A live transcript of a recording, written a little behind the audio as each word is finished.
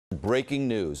breaking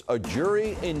news. A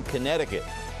jury in Connecticut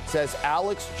says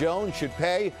Alex Jones should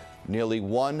pay nearly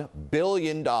 $1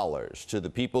 billion to the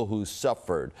people who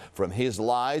suffered from his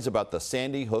lies about the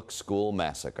Sandy Hook school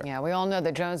massacre. Yeah, we all know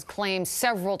that Jones claimed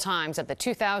several times that the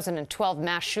 2012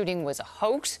 mass shooting was a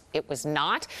hoax. It was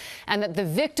not. And that the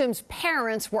victims'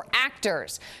 parents were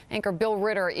actors. Anchor Bill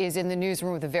Ritter is in the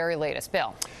newsroom with the very latest.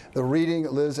 Bill. The reading,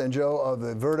 Liz and Joe, of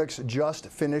the verdicts just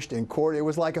finished in court. It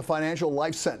was like a financial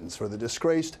life sentence for the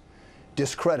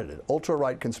discredited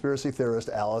ultra-right conspiracy theorist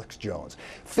Alex Jones.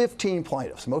 15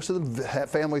 plaintiffs, most of the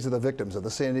families of the victims of the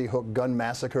Sandy Hook gun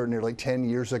massacre nearly 10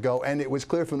 years ago, and it was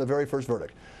clear from the very first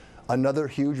verdict. Another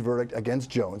huge verdict against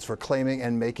Jones for claiming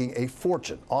and making a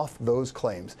fortune off those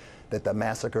claims that the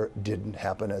massacre didn't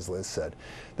happen, as Liz said.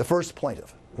 The first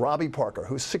plaintiff, Robbie Parker,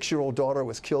 whose 6-year-old daughter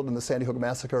was killed in the Sandy Hook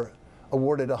massacre,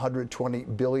 awarded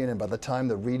 $120 billion, and by the time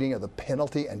the reading of the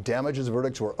penalty and damages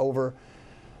verdicts were over,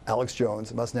 Alex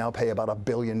Jones must now pay about $1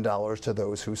 billion to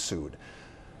those who sued,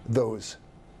 those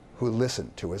who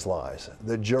listened to his lies.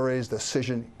 The jury's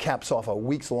decision caps off a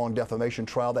weeks-long defamation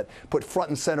trial that put front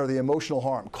and center the emotional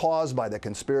harm caused by the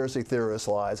conspiracy theorist's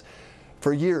lies.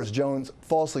 For years, Jones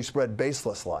falsely spread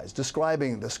baseless lies,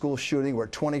 describing the school shooting where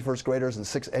 20 first graders and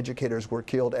 6 educators were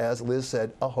killed as, Liz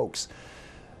said, a hoax.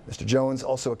 Mr. Jones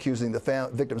also accusing the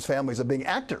victims' families of being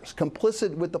actors,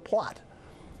 complicit with the plot.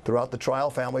 Throughout the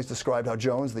trial, families described how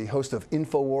Jones, the host of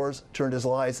InfoWars, turned his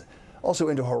lies also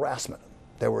into harassment.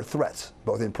 There were threats,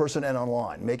 both in person and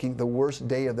online, making the worst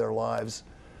day of their lives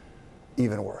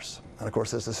even worse. And of course,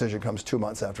 this decision comes 2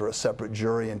 months after a separate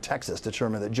jury in Texas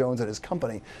determined that Jones and his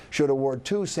company should award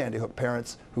 2 Sandy Hook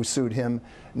parents who sued him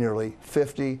nearly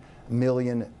 $50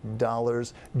 million.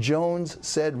 Jones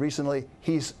said recently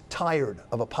he's tired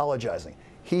of apologizing.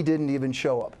 He didn't even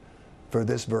show up for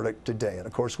this verdict today. And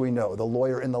of course, we know the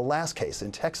lawyer in the last case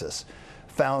in Texas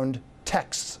found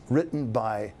texts written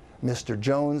by Mr.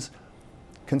 Jones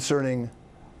concerning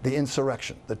the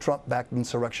insurrection, the Trump-backed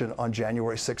insurrection on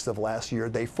January 6th of last year.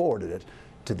 They forwarded it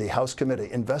to the House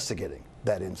committee investigating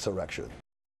that insurrection.